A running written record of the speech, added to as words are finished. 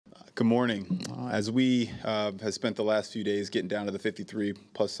Good morning. As we have spent the last few days getting down to the 53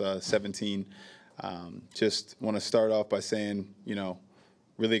 plus 17, just want to start off by saying,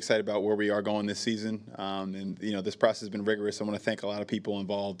 really excited about where we are going this season. This process has been rigorous. I want to thank a lot of people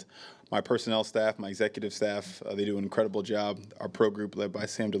involved. My personnel staff, my executive staff, they do an incredible job. Our pro group led by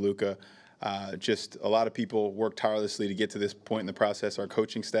Sam DeLuca. Just a lot of people work tirelessly to get to this point in the process. Our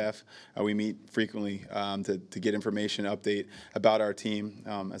coaching staff, we meet frequently to get information, update about our team.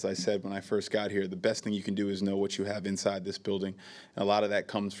 As I said when I first got here, the best thing you can do is know what you have inside this building. And a lot of that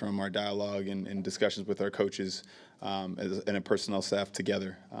comes from our dialogue and discussions with our coaches and a personnel staff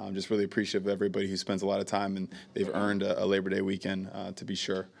together. I'm just really appreciative of everybody who spends a lot of time, and they've earned a Labor Day weekend to be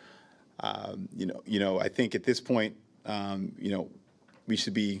sure. I think at this point, we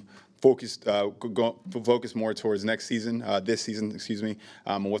should be focus more towards this season,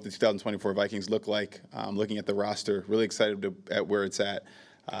 and what the 2024 Vikings look like. Looking at the roster, really excited at where it's at.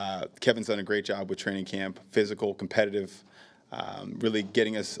 Kevin's done a great job with training camp, physical, competitive, really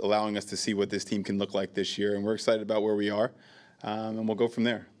allowing us to see what this team can look like this year, and we're excited about where we are, and we'll go from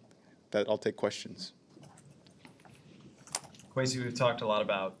there. I'll take questions. Kwesi, we've talked a lot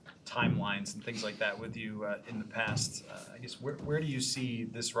about timelines and things like that with you in the past. I guess where do you see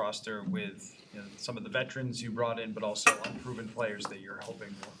this roster with some of the veterans you brought in, but also unproven players that you're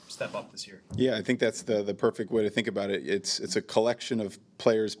hoping will step up this year? Yeah, I think that's the perfect way to think about it. It's a collection of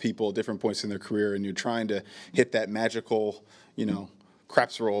players, people at different points in their career, and you're trying to hit that magical,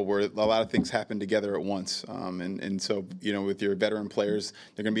 craps roll where a lot of things happen together at once. So, with your veteran players,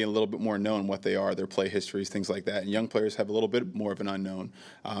 they're going to be a little bit more known what they are, their play histories, things like that. And young players have a little bit more of an unknown.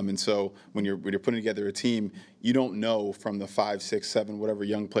 And so when you're putting together a team, you don't know from the 5, 6, 7, whatever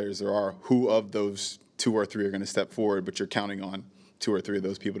young players there are, who of those 2 or 3 are going to step forward, but you're counting on 2 or 3 of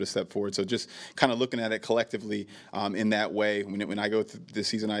those people to step forward. So just kind of looking at it collectively in that way. When I go through this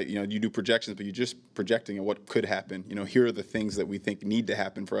season, you do projections, but you're just projecting at what could happen. Here are the things that we think need to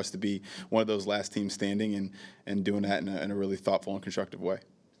happen for us to be one of those last teams standing, and doing that in a really thoughtful and constructive way.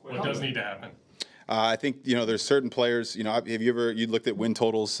 What does need to happen? I think there's certain players. Have you looked at win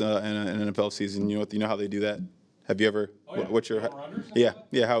totals in an NFL season? You know how they do that. Have you ever? Oh, yeah. What's your?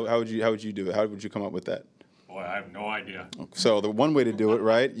 Yeah. How would you do it? How would you come up with that? Boy, I have no idea. So the one way to do it,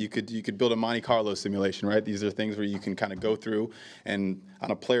 right, you could build a Monte Carlo simulation, right? These are things where you can kind of go through and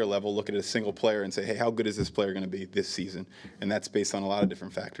on a player level look at a single player and say, hey, how good is this player going to be this season? And that's based on a lot of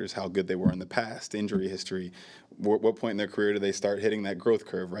different factors, how good they were in the past, injury history, what point in their career do they start hitting that growth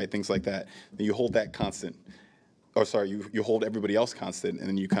curve, right? Things like that. And you hold that constant. You hold everybody else constant, and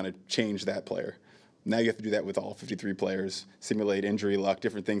then you kind of change that player. Now you have to do that with all 53 players, simulate injury luck,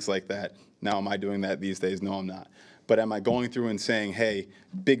 different things like that. Now, am I doing that these days? No, I'm not. But am I going through and saying, hey,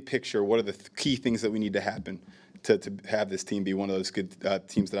 big picture, what are the key things that we need to happen to have this team be one of those good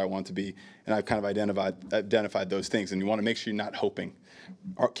teams that I want to be? And I've kind of identified those things. And you want to make sure you're not hoping.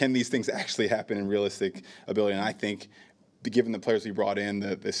 Can these things actually happen in realistic ability? And I think, given the players we brought in,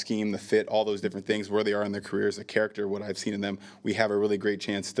 the scheme, the fit, all those different things, where they are in their careers, the character, what I've seen in them, we have a really great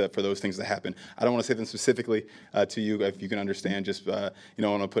chance for those things to happen. I don't want to say them specifically to you, if you can understand. Just I don't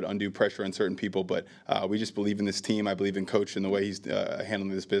want to put undue pressure on certain people, but we just believe in this team. I believe in Coach and the way he's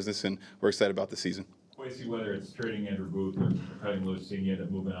handling this business, and we're excited about the season. Kwesi, whether it's trading Andrew Booth or cutting loose, seeing you end up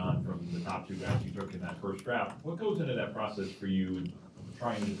moving on from the top 2 guys you took in that first draft, what goes into that process for you in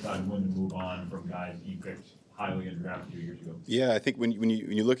trying to decide when to move on from guys you picked highly in draft 2 years ago? Yeah, I think when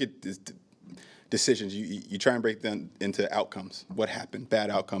you look at decisions, you try and break them into outcomes. What happened? Bad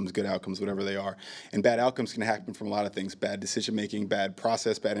outcomes, good outcomes, whatever they are. And bad outcomes can happen from a lot of things: bad decision making, bad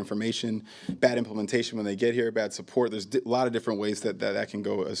process, bad information, bad implementation when they get here, bad support. There's a lot of different ways that can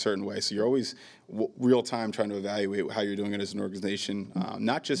go a certain way. So you're always real time trying to evaluate how you're doing it as an organization,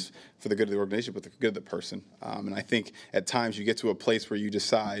 not just for the good of the organization, but the good of the person. And I think at times you get to a place where you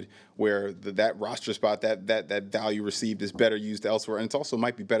decide where that roster spot, that value received is better used elsewhere, and it also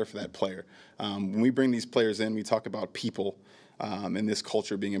might be better for that player. When we bring these players in, we talk about people and this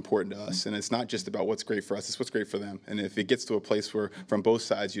culture being important to us. And it's not just about what's great for us, it's what's great for them. And if it gets to a place where from both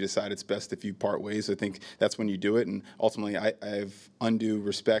sides you decide it's best if you part ways, I think that's when you do it. And ultimately, I have undue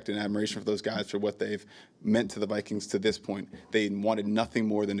respect and admiration for those guys for what they've meant to the Vikings to this point. They wanted nothing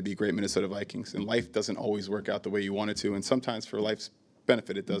more than to be great Minnesota Vikings. And life doesn't always work out the way you want it to. And sometimes for life's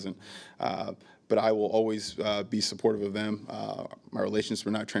benefit, it doesn't. But I will always be supportive of them. My relationships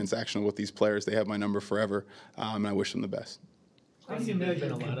are not transactional with these players. They have my number forever, and I wish them the best. How do you measure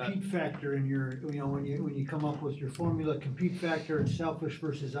the compete factor in your, when you come up with your formula, compete factor and selfish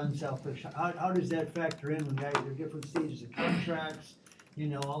versus unselfish? How does that factor in when guys are at different stages of contracts,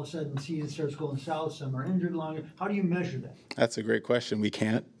 all of a sudden the season starts going south, some are injured longer. How do you measure that? That's a great question. We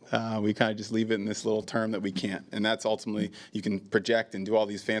can't. We kind of just leave it in this little term that we can't. And that's ultimately, you can project and do all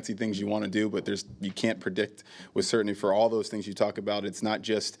these fancy things you want to do, but you can't predict with certainty for all those things you talk about. It's not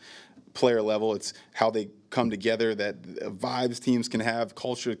just player level, it's how they come together, that vibes teams can have,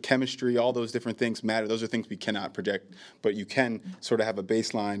 culture, chemistry, all those different things matter. Those are things we cannot project, but you can sort of have a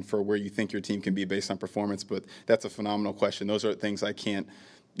baseline for where you think your team can be based on performance. But that's a phenomenal question. Those are things I can't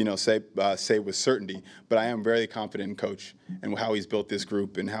say with certainty, but I am very confident in Coach and how he's built this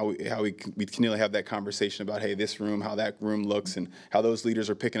group and how we continually have that conversation about, hey, this room, how that room looks, and how those leaders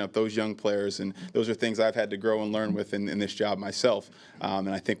are picking up those young players. And those are things I've had to grow and learn with in this job myself. And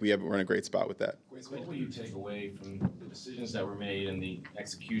I think we're in a great spot with that. What will you take away from the decisions that were made and the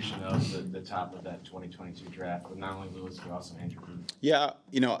execution of the top of that 2022 draft with not only Lewis but also Andrew Booth? Yeah,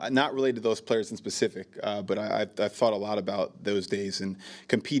 not related to those players in specific, but I've thought a lot about those days and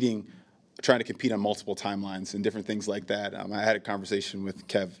trying to compete on multiple timelines and different things like that. I had a conversation with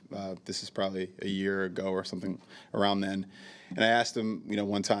Kev, this is probably a year ago or something around then, and I asked him,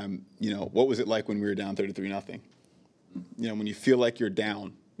 one time, what was it like when we were down 33-0? When you feel like you're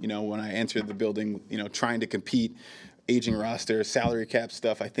down, when I entered the building, trying to compete, aging roster, salary cap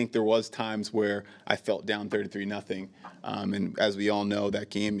stuff, I think there was times where I felt down 33-0. And as we all know, that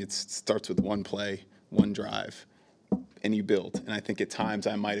game, it starts with one play, one drive, and you build. And I think at times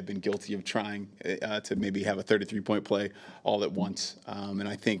I might have been guilty of trying to maybe have a 33-point play all at once. And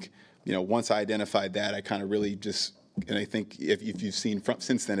I think, once I identified that, I kind of really and I think if you've seen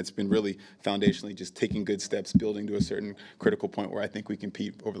since then, it's been really foundationally just taking good steps, building to a certain critical point where I think we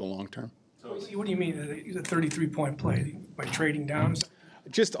compete over the long term. What do you mean, the 33-point play, by trading down?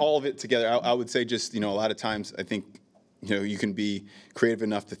 Just all of it together. I would say just, a lot of times I think, you can be creative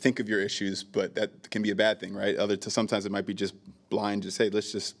enough to think of your issues, but that can be a bad thing, right? Sometimes it might be just blind, just, hey,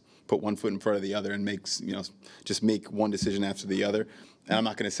 let's just put one foot in front of the other and just make one decision after the other. And I'm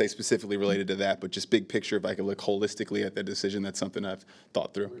not going to say specifically related to that, but just big picture, if I could look holistically at that decision, that's something I've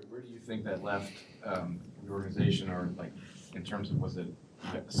thought through. Where do you think that left the organization, or in terms of, was it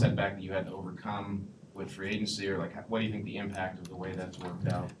a setback that you had to overcome with free agency, or what do you think the impact of the way that's worked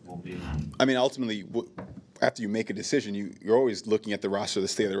out will be? I mean, ultimately, after you make a decision, you're always looking at the roster, the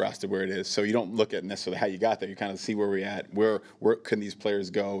state of the roster, where it is. So you don't look at necessarily how you got there. You kind of see where we're at, where can these players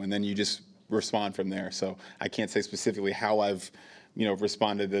go, and then you just respond from there. So I can't say specifically how I've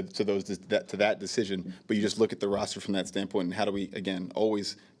responded to that decision, but you just look at the roster from that standpoint, and how do we, again,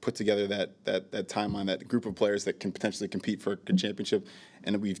 always put together that timeline, that group of players that can potentially compete for a championship.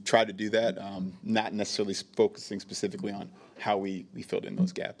 And we've tried to do that, not necessarily focusing specifically on how we filled in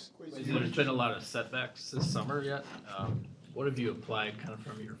those gaps. There's been a lot of setbacks this summer yet. What have you applied kind of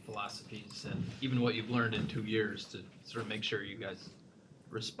from your philosophies and even what you've learned in 2 years to sort of make sure you guys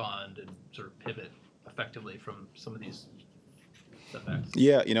respond and sort of pivot effectively from some of these setbacks?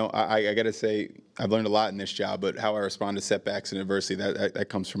 Yeah, I got to say, I've learned a lot in this job, but how I respond to setbacks and adversity, that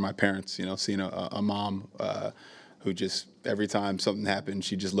comes from my parents. Seeing a mom who just, every time something happened,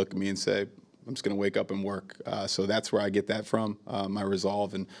 she'd just look at me and say, I'm just going to wake up and work. So that's where I get that from, my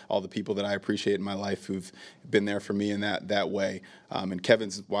resolve, and all the people that I appreciate in my life who've been there for me in that way. And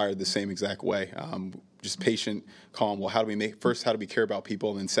Kevin's wired the same exact way. Just patient, calm. Well, how do we care about people?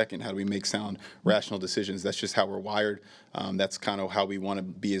 And then second, how do we make sound, rational decisions? That's just how we're wired. That's kind of how we want to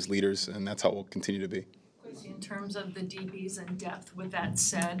be as leaders, and that's how we'll continue to be. In terms of the DBs and depth, with that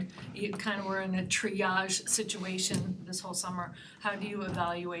said, you kind of were in a triage situation this whole summer. How do you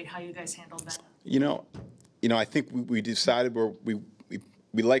evaluate how you guys handled that? I think we decided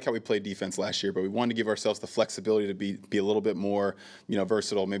we like how we played defense last year, but we wanted to give ourselves the flexibility to be a little bit more,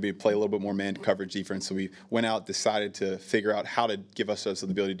 versatile, maybe play a little bit more man coverage defense. So we went out, decided to figure out how to give ourselves the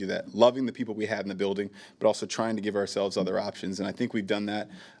ability to do that, loving the people we had in the building, but also trying to give ourselves other options. And I think we've done that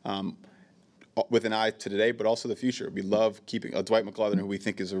with an eye to today, but also the future. We love keeping Dwight McLaughlin, who we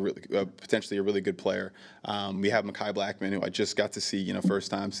think is potentially a really good player. We have Mekhi Blackman, who I just got to see, first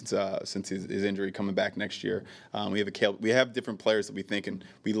time since his injury, coming back next year. We have different players that we think, and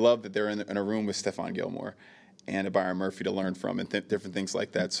we love that they're in a room with Stephon Gilmore and a Byron Murphy to learn from, and different things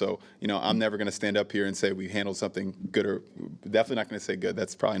like that. So, I'm never going to stand up here and say we handled something good, or definitely not going to say good.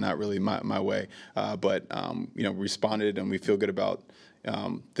 That's probably not really my way. But responded, and we feel good about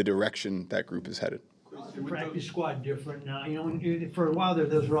the direction that group is headed. The practice squad different now. For a while there,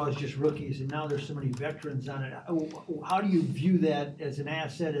 those were always just rookies, and now there's so many veterans on it. How do you view that as an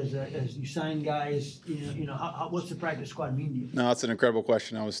asset, as you sign guys? What's the practice squad mean to you? No, that's an incredible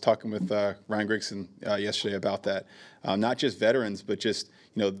question. I was talking with Ryan Grigson yesterday about that. Not just veterans, but just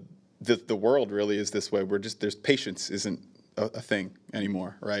the world really is this way. There's patience isn't a thing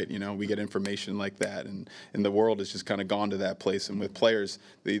anymore, right? You know, we get information like that, and the world has just kind of gone to that place. And with players,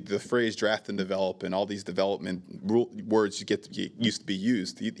 the phrase draft and develop and all these development words used to be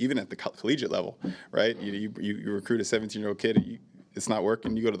used, even at the collegiate level, right? You recruit a 17-year-old kid, it's not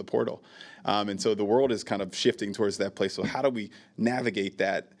working, you go to the portal. And so the world is kind of shifting towards that place. So how do we navigate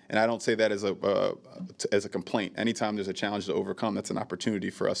that? And I don't say that as a complaint. Anytime there's a challenge to overcome, that's an opportunity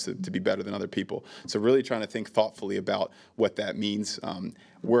for us to be better than other people. So really trying to think thoughtfully about what that means.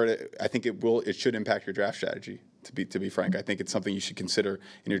 I think it should impact your draft strategy. To be frank, I think it's something you should consider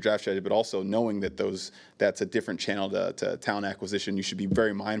in your draft strategy, but also knowing that that's a different channel to talent acquisition. You should be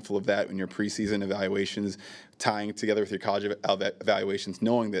very mindful of that in your preseason evaluations, tying together with your college evaluations,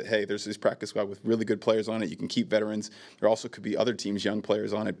 knowing that, hey, there's this practice squad with really good players on it. You can keep veterans. There also could be other teams, young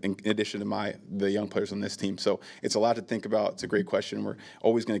players on it, in addition to the young players on this team. So it's a lot to think about. It's a great question. We're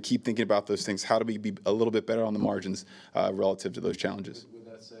always going to keep thinking about those things. How do we be a little bit better on the margins relative to those challenges? With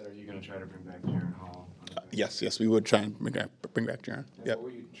that said, are you going to try to bring back Jaron Hall? Yes, we would try and bring back Jaron. Yeah. What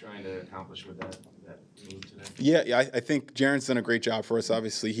were you trying to accomplish with that move today? Yeah, I think Jaron's done a great job for us.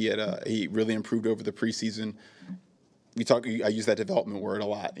 Obviously, he really improved over the preseason. I use that development word a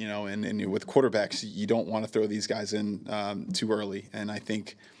lot, you know, and with quarterbacks, you don't want to throw these guys in too early. And I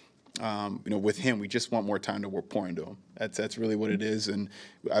think, with him, we just want more time to pour into him. That's really what it is. And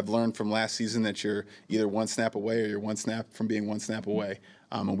I've learned from last season that you're either one snap away or you're one snap from being one snap away.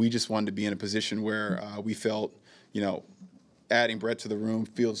 And we just wanted to be in a position where we felt, adding Brett to the room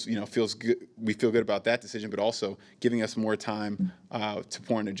feels good. We feel good about that decision, but also giving us more time to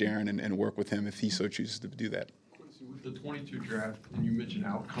pour into Jaron and work with him if he so chooses to do that. With the 22 draft, and you mentioned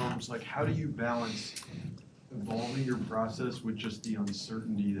outcomes, like how do you balance evolving your process with just the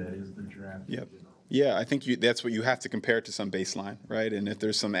uncertainty that is the draft? Yep. Yeah, I think that's what you have to compare it to some baseline, right? And if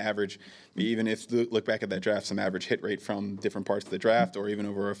there's some average, even if look back at that draft, some average hit rate from different parts of the draft or even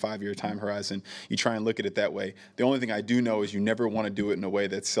over a 5-year time horizon, you try and look at it that way. The only thing I do know is you never want to do it in a way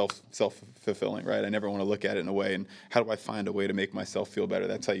that's self-fulfilling, right? I never want to look at it in a way, and how do I find a way to make myself feel better?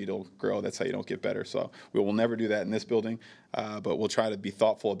 That's how you don't grow. That's how you don't get better. So we will never do that in this building, but we'll try to be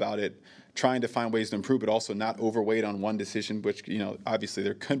thoughtful about it, trying to find ways to improve, but also not overweight on one decision, which, obviously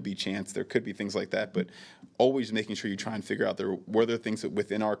there could be chance, there could be things like that, but always making sure you try and figure out were there things that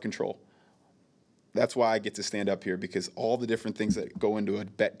within our control. That's why I get to stand up here, because all the different things that go into a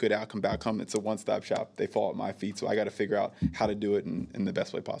good outcome, it's a one-stop shop. They fall at my feet, so I got to figure out how to do it in the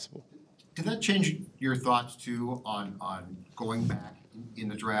best way possible. Did that change your thoughts too on going back in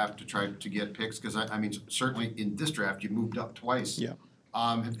the draft to try to get picks? Because I mean, certainly in this draft you moved up twice. Yeah.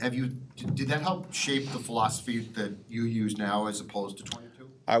 Did that help shape the philosophy that you use now as opposed to 22?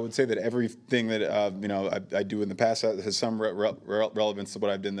 I would say that everything that I do in the past has some relevance to what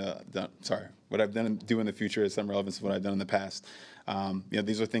I've what I've done do in the future has some relevance to what I've done in the past.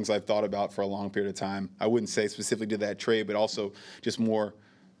 These are things I've thought about for a long period of time. I wouldn't say specifically to that trade, but also just more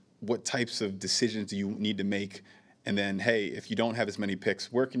what types of decisions do you need to make. And then, hey, if you don't have as many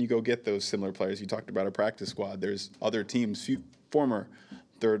picks, where can you go get those similar players? You talked about a practice squad. There's other teams, former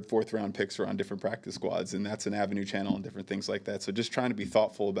 3rd, 4th round picks are on different practice squads, and that's an avenue channel and different things like that. So just trying to be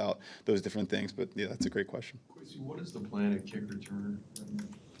thoughtful about those different things. But yeah, that's a great question. Kwesi, what is the plan at kick returner right now?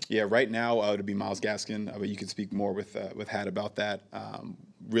 Yeah, right now it would be Myles Gaskin, but you could speak more with Hat about that.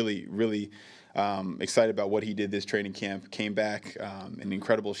 Really excited about what he did this training camp. Came back in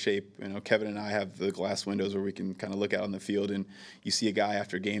incredible shape. Kevin and I have the glass windows where we can kind of look out on the field, and you see a guy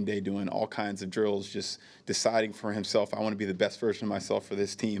after game day doing all kinds of drills, just deciding for himself, I want to be the best version of myself for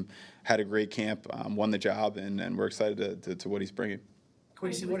this team. Had a great camp, won the job, and we're excited to what he's bringing.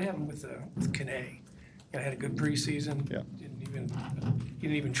 Kwesi, what happened with Kane? Had a good preseason. Yeah.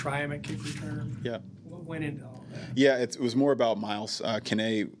 Didn't even try him at kick returner. Yeah. What went into all that? Yeah, it was more about Myles.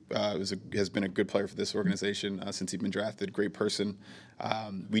 Kane has been a good player for this organization since he's been drafted. Great person.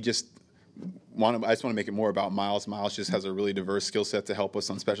 I just want to make it more about Myles. Myles just has a really diverse skill set to help us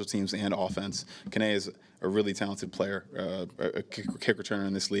on special teams and offense. Kane is a really talented player, a kick returner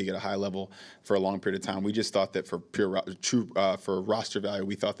in this league at a high level for a long period of time. We just thought that for for roster value,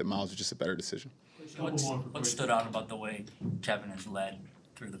 we thought that Myles was just a better decision. What stood out about the way Kevin has led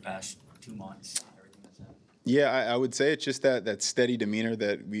through the past 2 months? Everything that's happened? Yeah, I would say it's just that steady demeanor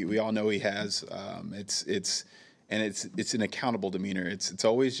that we all know he has. It's an accountable demeanor. It's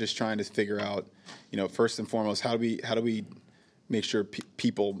always just trying to figure out, first and foremost, how do we make sure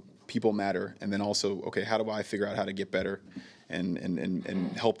people matter, and then also, okay, how do I figure out how to get better?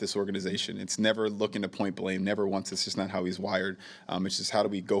 and help this organization. It's never looking to point blame, never once. It's just not how he's wired. It's just how do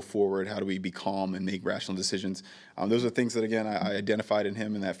we go forward, how do we be calm and make rational decisions. Those are things that, again, I identified in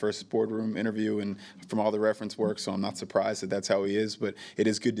him in that first boardroom interview and from all the reference work, so I'm not surprised that that's how he is, but it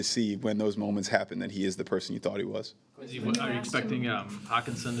is good to see when those moments happen that he is the person you thought he was. Are you expecting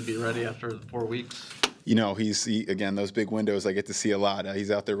Hawkinson to be ready after the 4 weeks? You know, again, those big windows I get to see a lot. He's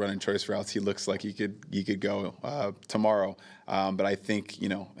out there running choice routes. He looks like he could go tomorrow. But I think, you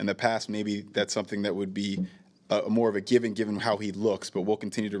know, in the past, maybe that's something that would be more of a given how he looks. But we'll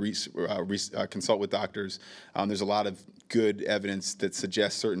continue to consult with doctors. There's a lot of good evidence that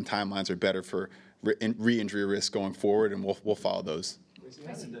suggests certain timelines are better for re-injury risk going forward, and we'll follow those.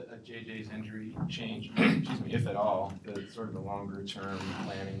 How did JJ's injury change, excuse me, if at all, the sort of the longer term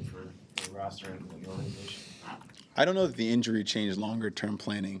planning for the roster and the organization? I don't know that the injury changed longer term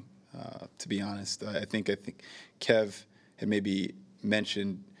planning, to be honest. I think Kev had maybe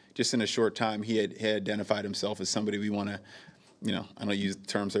mentioned just in a short time he had identified himself as somebody we want to, you know, I don't use the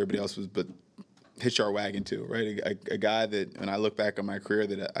terms everybody else was, but hitch our wagon to, right? A guy that, when I look back on my career,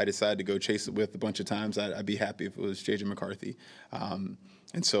 that I decided to go chase it with a bunch of times, I'd be happy if it was J.J. McCarthy.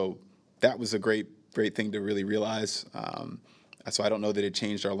 And so that was a great thing to really realize. So I don't know that it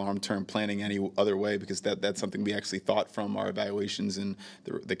changed our long-term planning any other way, because that's something we actually thought from our evaluations and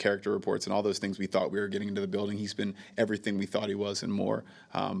the character reports and all those things we thought we were getting into the building. He's been everything we thought he was and more.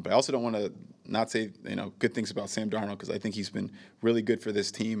 But I also don't want to not say, you know, good things about Sam Darnold, because I think he's been really good for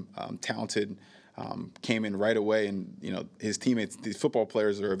this team, talented. Came in right away, and you know his teammates, these football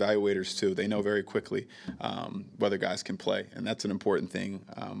players are evaluators too. They know very quickly whether guys can play, and that's an important thing.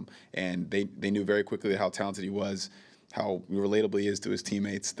 And they knew very quickly how talented he was, how relatable he is to his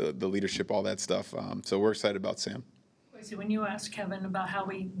teammates, the leadership, all that stuff. So we're excited about Sam. Kwesi, when you asked Kevin about how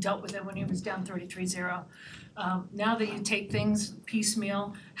we dealt with it when he was down 33-0, now that you take things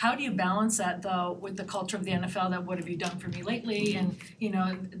piecemeal, how do you balance that though with the culture of the NFL? That what have you done for me lately? And you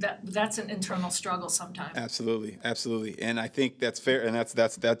know that's an internal struggle sometimes. Absolutely, and I think that's fair, and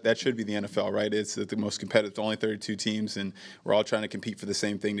that should be the NFL, right? It's the most competitive, only 32 teams, and we're all trying to compete for the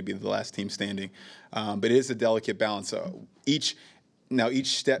same thing, to be the last team standing. But it is a delicate balance. Each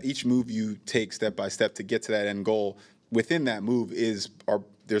move you take step by step to get to that end goal, within that move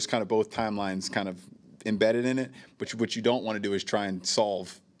there's kind of both timelines kind of embedded in it, but what you don't want to do is try and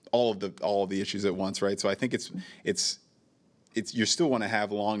solve all of the issues at once, right? So I think it's you still want to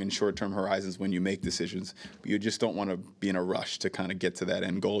have long and short term horizons when you make decisions, but you just don't want to be in a rush to kind of get to that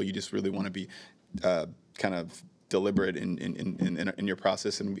end goal. You just really want to be kind of deliberate in your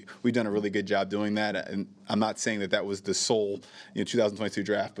process, and we've done a really good job doing that. And I'm not saying that was the sole 2022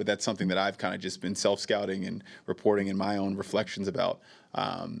 draft, but that's something that I've kind of just been self-scouting and reporting in my own reflections about,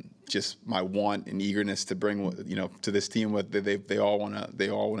 just my want and eagerness to bring to this team what they all want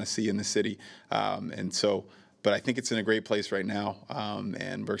to see in the city, and so. But I think it's in a great place right now,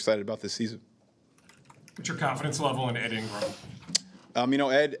 and we're excited about this season. What's your confidence level in Ed Ingram?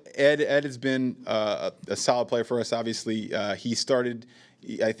 Ed has been a solid player for us. Obviously, he started.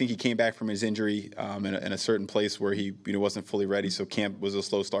 I think he came back from his injury in a certain place where he wasn't fully ready. So camp was a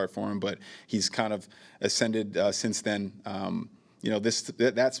slow start for him, but he's kind of ascended since then.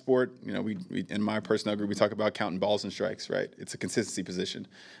 That sport. We in my personnel group we talk about counting balls and strikes. Right, it's a consistency position.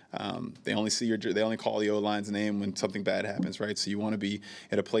 They only call the O-line's name when something bad happens. Right, so you want to be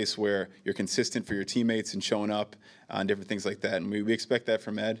at a place where you're consistent for your teammates and showing up on different things like that. And we expect that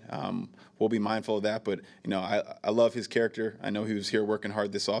from Ed. We'll be mindful of that. But I love his character. I know he was here working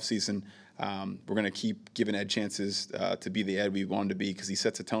hard this offseason. We're going to keep giving Ed chances to be the Ed we want him to be, because he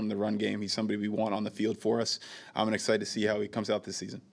sets a tone in the run game. He's somebody we want on the field for us. I'm excited to see how he comes out this season.